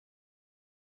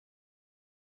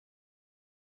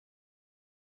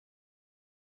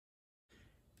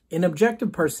In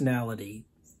objective personality,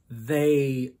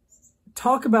 they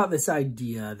talk about this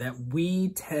idea that we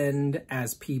tend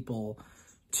as people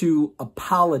to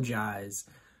apologize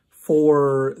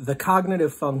for the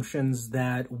cognitive functions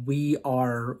that we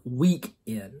are weak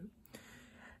in.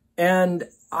 And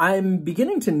I'm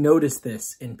beginning to notice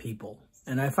this in people,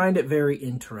 and I find it very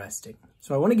interesting.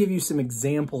 So I want to give you some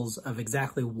examples of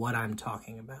exactly what I'm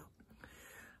talking about.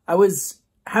 I was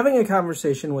having a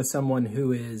conversation with someone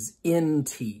who is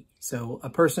NT, so a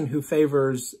person who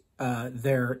favors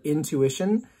their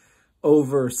intuition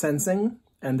over sensing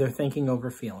and their thinking over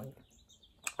feeling.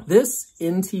 This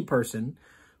NT person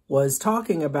was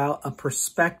talking about a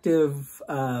prospective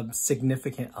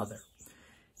significant other.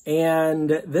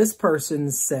 And this person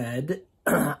said,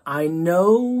 I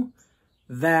know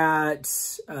that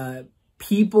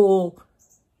people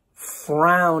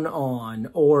frown on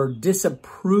or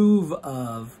disapprove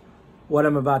of what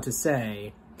I'm about to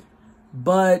say,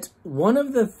 but one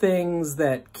of the things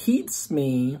that keeps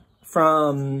me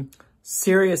from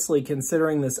seriously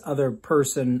considering this other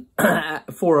person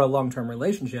for a long-term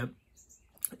relationship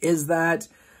is that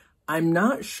I'm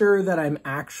not sure that I'm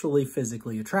actually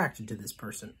physically attracted to this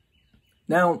person.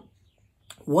 Now,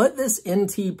 what this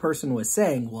NT person was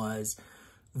saying was,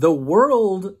 the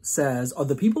world says, or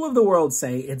the people of the world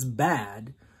say, it's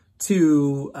bad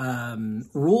to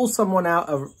rule someone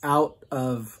out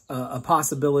of a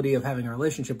possibility of having a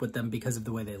relationship with them because of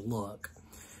the way they look.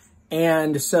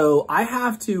 And so I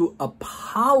have to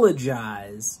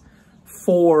apologize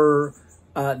for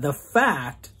the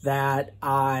fact that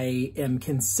I am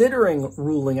considering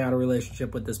ruling out a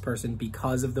relationship with this person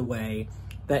because of the way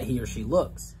that he or she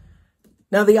looks.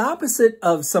 Now, the opposite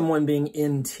of someone being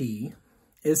NT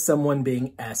is someone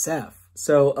being SF.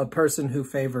 So a person who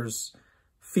favors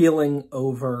feeling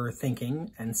over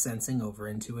thinking and sensing over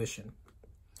intuition.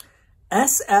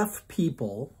 SF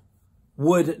people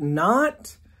would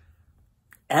not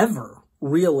ever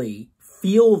really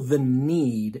feel the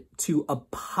need to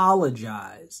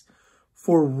apologize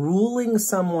for ruling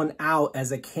someone out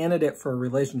as a candidate for a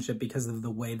relationship because of the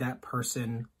way that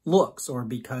person looks or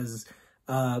because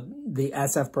the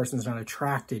SF person is not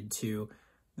attracted to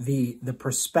the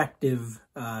prospective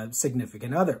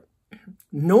significant other.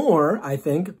 Nor, I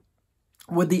think,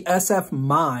 would the SF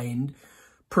mind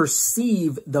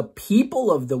perceive the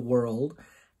people of the world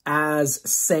as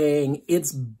saying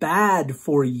it's bad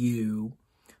for you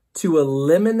to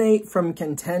eliminate from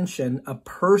contention a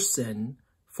person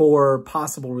for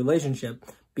possible relationship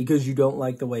because you don't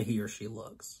like the way he or she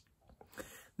looks.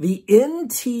 The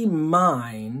NT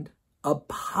mind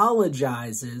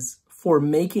apologizes for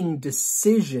making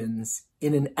decisions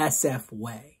in an SF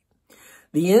way.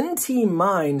 The NT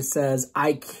mind says,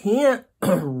 I can't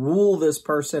rule this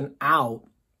person out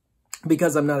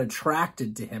because I'm not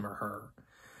attracted to him or her.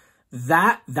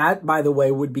 That, by the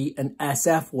way, would be an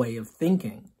SF way of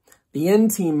thinking. The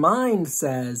NT mind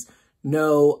says,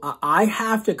 no, I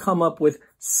have to come up with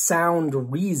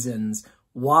sound reasons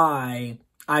why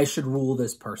I should rule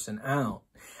this person out.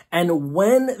 And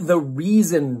when the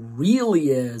reason really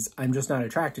is, I'm just not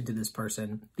attracted to this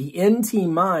person, the NT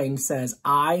mind says,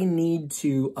 I need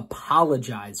to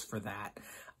apologize for that.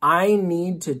 I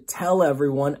need to tell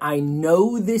everyone, I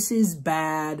know this is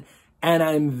bad, and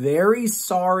I'm very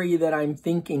sorry that I'm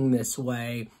thinking this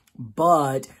way,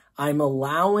 but I'm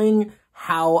allowing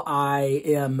how I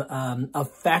am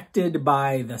affected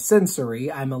by the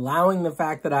sensory. I'm allowing the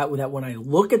fact that when I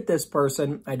look at this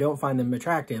person, I don't find them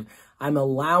attractive. I'm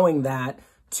allowing that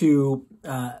to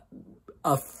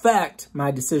affect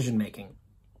my decision-making.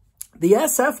 The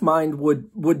SF mind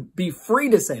would be free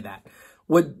to say that.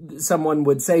 Someone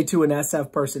would say to an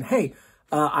SF person, hey,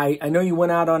 I know you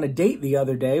went out on a date the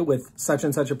other day with such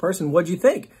and such a person. What'd you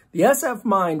think? The SF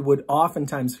mind would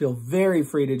oftentimes feel very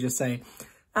free to just say,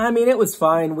 I mean, it was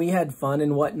fine. We had fun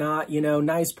and whatnot, you know,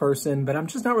 nice person, but I'm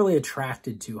just not really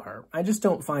attracted to her. I just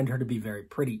don't find her to be very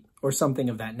pretty or something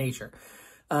of that nature.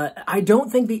 I don't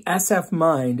think the SF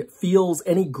mind feels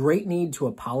any great need to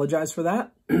apologize for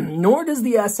that, nor does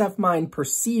the SF mind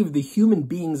perceive the human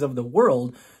beings of the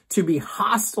world to be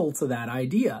hostile to that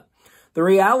idea. The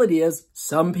reality is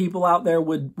some people out there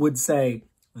would say,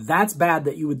 that's bad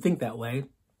that you would think that way.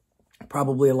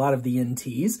 Probably a lot of the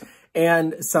NTs.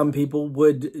 And some people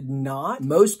would not.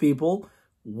 Most people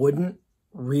wouldn't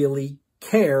really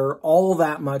care all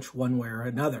that much one way or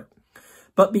another.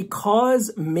 But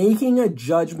because making a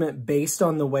judgment based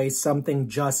on the way something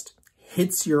just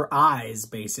hits your eyes,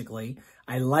 basically,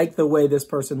 I like the way this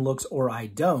person looks or I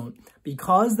don't,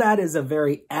 because that is a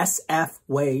very SF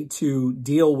way to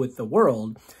deal with the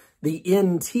world, the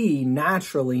NT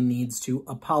naturally needs to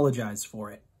apologize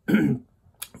for it.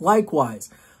 Likewise,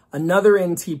 another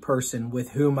NT person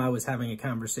with whom I was having a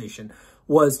conversation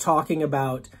was talking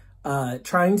about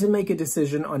trying to make a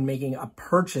decision on making a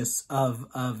purchase of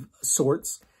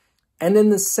sorts, and in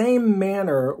the same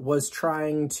manner was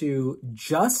trying to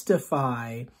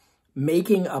justify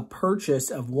making a purchase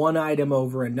of one item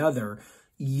over another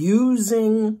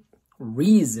using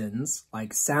reasons,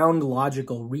 like sound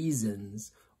logical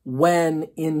reasons, when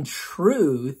in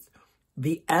truth,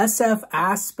 the SF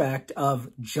aspect of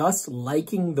just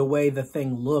liking the way the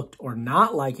thing looked or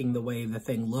not liking the way the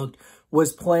thing looked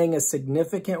was playing a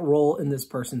significant role in this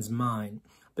person's mind.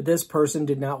 But this person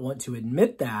did not want to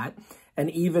admit that and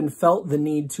even felt the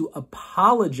need to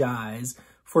apologize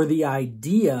for the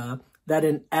idea that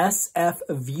an SF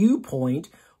viewpoint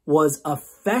was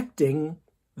affecting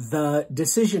the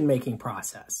decision-making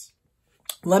process.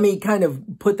 Let me kind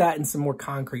of put that in some more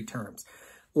concrete terms.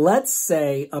 Let's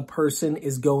say a person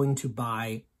is going to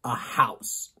buy a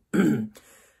house.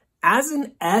 As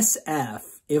an SF,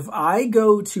 if I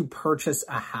go to purchase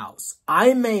a house,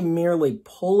 I may merely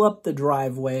pull up the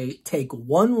driveway, take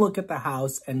one look at the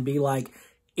house, and be like,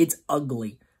 it's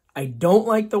ugly. I don't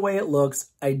like the way it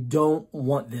looks. I don't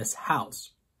want this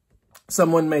house.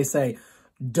 Someone may say,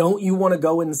 don't you want to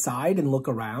go inside and look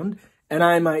around? And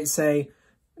I might say,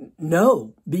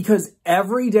 no, because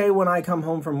every day when I come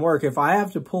home from work, if I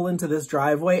have to pull into this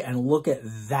driveway and look at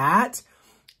that,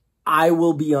 I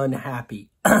will be unhappy.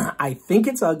 I think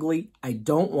it's ugly. I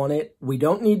don't want it. We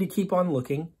don't need to keep on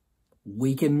looking.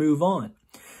 We can move on.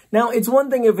 Now, it's one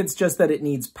thing if it's just that it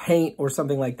needs paint or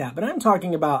something like that, but I'm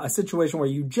talking about a situation where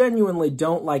you genuinely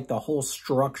don't like the whole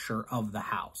structure of the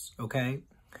house, okay?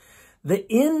 The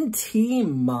NT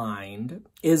mind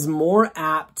is more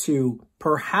apt to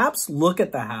perhaps look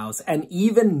at the house and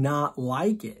even not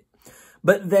like it,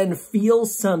 but then feel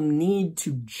some need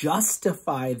to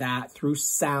justify that through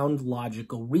sound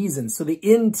logical reasons. So the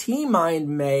NT mind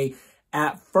may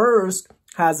at first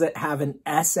have an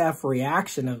SF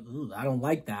reaction of, ooh, I don't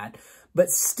like that, but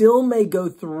still may go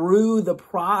through the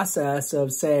process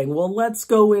of saying, well, let's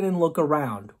go in and look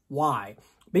around. Why?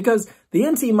 Because the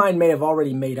NT mind may have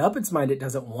already made up its mind it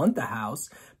doesn't want the house,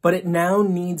 but it now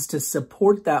needs to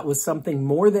support that with something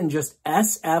more than just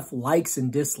SF likes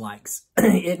and dislikes.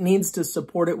 It needs to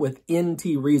support it with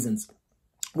NT reasons.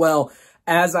 Well,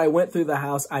 as I went through the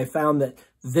house, I found that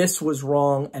this was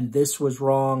wrong and this was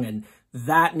wrong and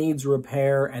that needs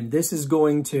repair and this is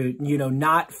going to,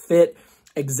 not fit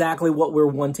exactly what we're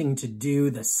wanting to do.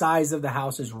 The size of the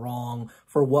house is wrong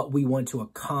for what we want to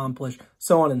accomplish,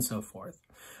 so on and so forth.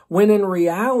 When in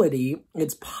reality,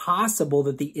 it's possible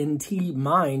that the NT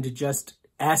mind just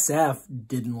SF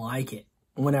didn't like it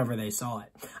whenever they saw it.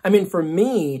 I mean, for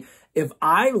me, if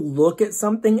I look at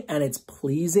something and it's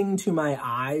pleasing to my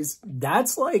eyes,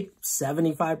 that's like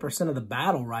 75% of the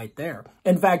battle right there.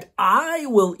 In fact, I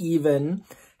will even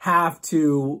have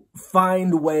to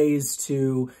find ways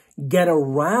to get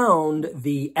around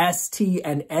the ST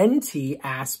and NT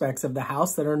aspects of the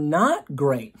house that are not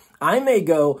great. I may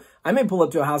pull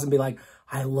up to a house and be like,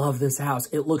 I love this house.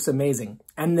 It looks amazing.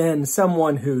 And then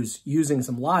someone who's using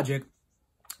some logic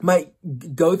might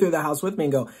go through the house with me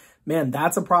and go, man,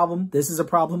 that's a problem. This is a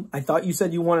problem. I thought you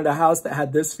said you wanted a house that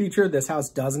had this feature. This house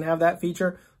doesn't have that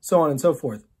feature, so on and so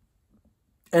forth.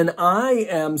 And I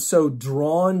am so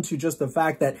drawn to just the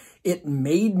fact that it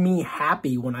made me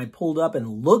happy when I pulled up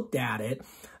and looked at it,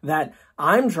 that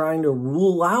I'm trying to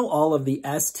rule out all of the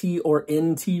ST or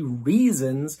NT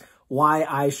reasons why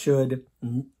I should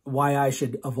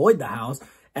avoid the house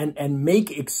and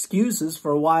make excuses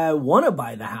for why I want to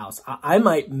buy the house. I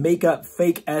might make up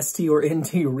fake ST or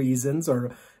NT reasons,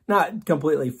 or not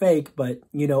completely fake, but,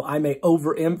 I may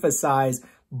overemphasize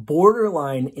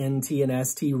borderline NT and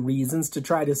ST reasons to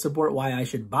try to support why I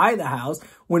should buy the house,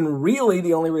 when really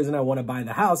the only reason I want to buy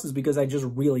the house is because I just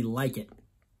really like it.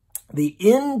 The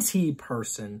NT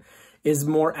person is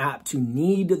more apt to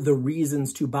need the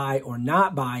reasons to buy or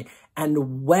not buy,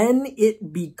 and when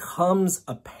it becomes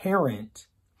apparent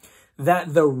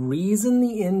that the reason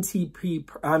the NT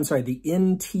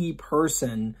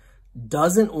person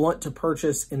doesn't want to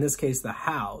purchase, in this case, the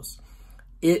house,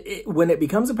 when it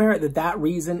becomes apparent that that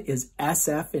reason is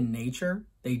SF in nature,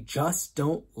 they just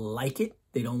don't like it,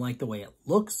 they don't like the way it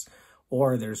looks,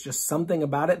 or there's just something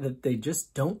about it that they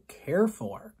just don't care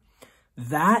for.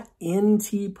 That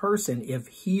NT person, if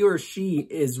he or she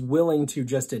is willing to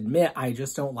just admit, I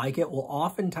just don't like it, will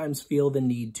oftentimes feel the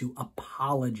need to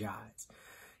apologize.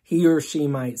 He or she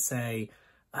might say,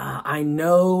 I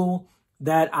know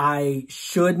that I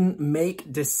shouldn't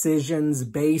make decisions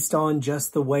based on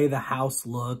just the way the house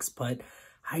looks, but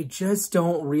I just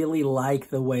don't really like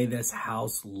the way this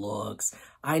house looks.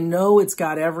 I know it's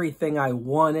got everything I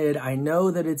wanted. I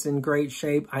know that it's in great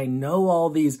shape. I know all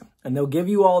these, and they'll give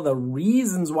you all the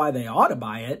reasons why they ought to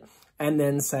buy it, and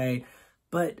then say,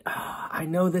 but I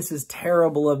know this is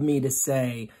terrible of me to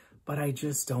say, but I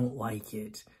just don't like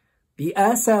it. The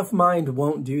SF mind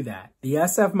won't do that. The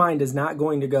SF mind is not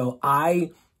going to go,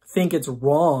 I think it's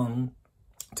wrong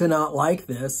to not like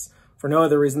this for no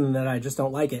other reason than that I just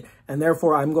don't like it. And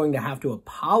therefore, I'm going to have to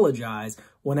apologize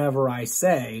whenever I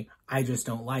say I just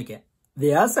don't like it. The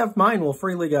SF mind will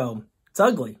freely go, it's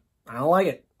ugly. I don't like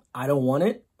it. I don't want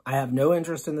it. I have no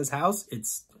interest in this house.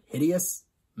 It's hideous.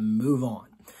 Move on.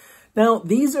 Now,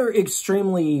 these are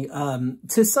extremely,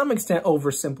 to some extent,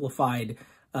 oversimplified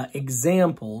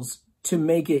examples to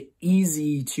make it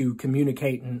easy to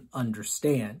communicate and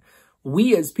understand.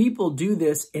 We as people do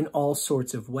this in all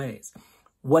sorts of ways.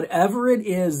 Whatever it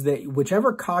is that,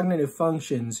 whichever cognitive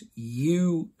functions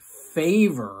you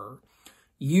favor,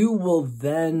 you will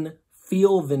then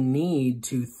feel the need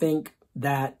to think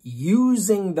that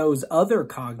using those other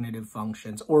cognitive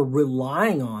functions or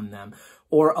relying on them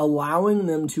or allowing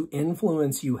them to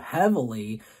influence you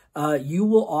heavily, you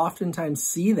will oftentimes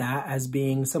see that as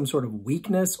being some sort of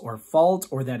weakness or fault,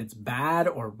 or that it's bad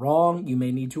or wrong. You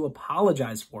may need to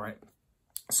apologize for it.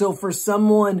 So for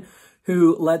someone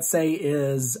who, let's say,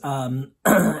 is an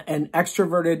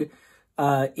extroverted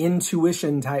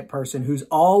intuition type person who's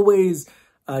always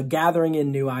gathering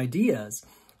in new ideas,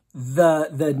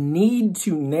 the need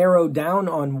to narrow down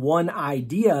on one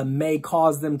idea may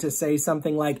cause them to say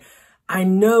something like, I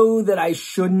know that I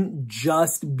shouldn't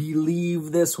just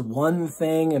believe this one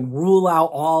thing and rule out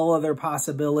all other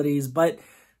possibilities, but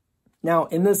now,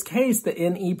 in this case, the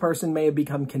NE person may have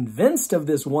become convinced of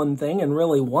this one thing and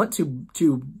really want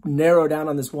to narrow down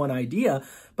on this one idea,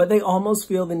 but they almost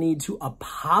feel the need to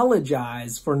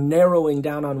apologize for narrowing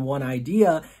down on one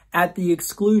idea at the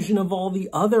exclusion of all the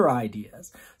other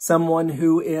ideas. Someone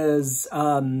who is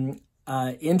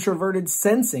introverted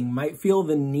sensing might feel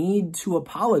the need to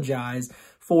apologize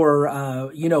for,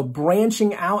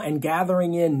 branching out and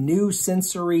gathering in new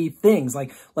sensory things.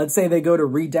 Like, let's say they go to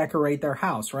redecorate their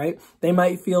house, right? They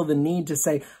might feel the need to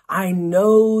say, I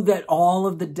know that all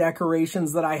of the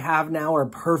decorations that I have now are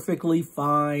perfectly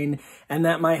fine and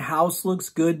that my house looks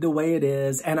good the way it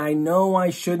is. And I know I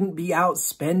shouldn't be out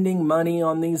spending money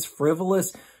on these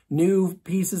frivolous new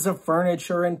pieces of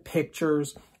furniture and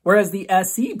pictures. Whereas the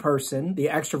SE person, the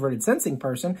extroverted sensing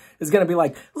person, is going to be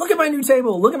like, look at my new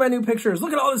table, look at my new pictures,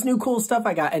 look at all this new cool stuff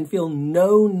I got, and feel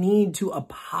no need to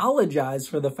apologize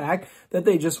for the fact that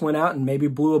they just went out and maybe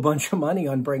blew a bunch of money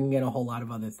on bringing in a whole lot of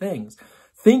other things.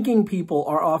 Thinking people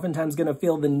are oftentimes going to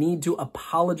feel the need to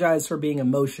apologize for being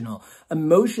emotional.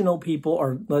 Emotional people,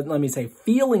 or let me say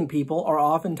feeling people, are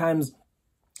oftentimes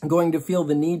going to feel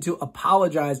the need to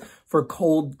apologize for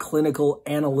cold, clinical,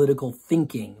 analytical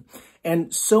thinking.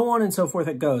 And so on and so forth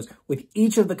it goes with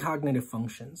each of the cognitive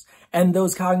functions. And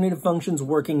those cognitive functions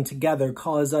working together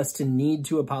cause us to need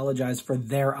to apologize for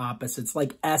their opposites,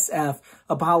 like SF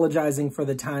apologizing for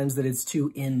the times that it's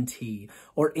too NT,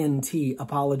 or NT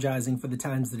apologizing for the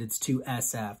times that it's too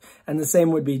SF. And the same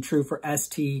would be true for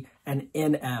ST and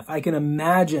NF. I can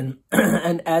imagine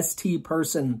an ST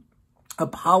person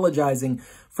apologizing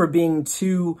for being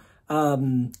too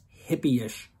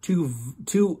hippie-ish,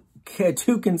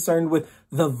 too concerned with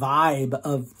the vibe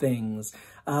of things.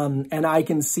 And I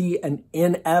can see an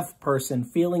NF person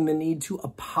feeling the need to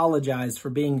apologize for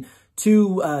being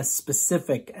too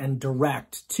specific and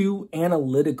direct, too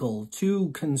analytical,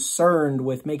 too concerned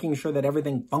with making sure that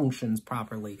everything functions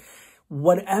properly.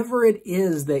 Whatever it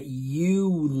is that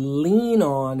you lean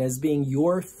on as being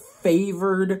your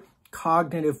favored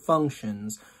cognitive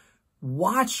functions,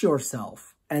 watch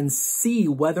yourself and see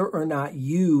whether or not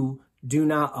you do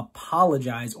not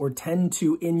apologize or tend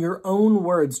to, in your own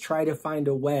words, try to find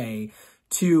a way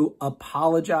to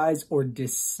apologize or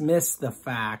dismiss the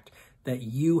fact that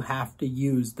you have to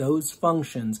use those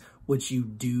functions which you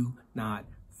do not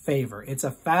favor. It's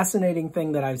a fascinating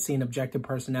thing that I've seen objective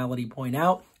personality point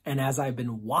out, and as I've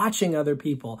been watching other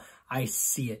people, I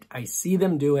see it. I see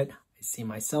them do it. I see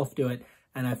myself do it.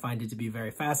 And I find it to be very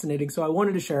fascinating, so I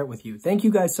wanted to share it with you. Thank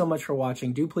you guys so much for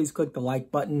watching. Do please click the like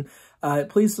button.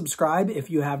 Please subscribe if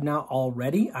you have not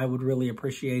already. I would really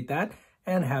appreciate that.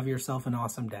 And have yourself an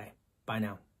awesome day. Bye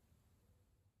now.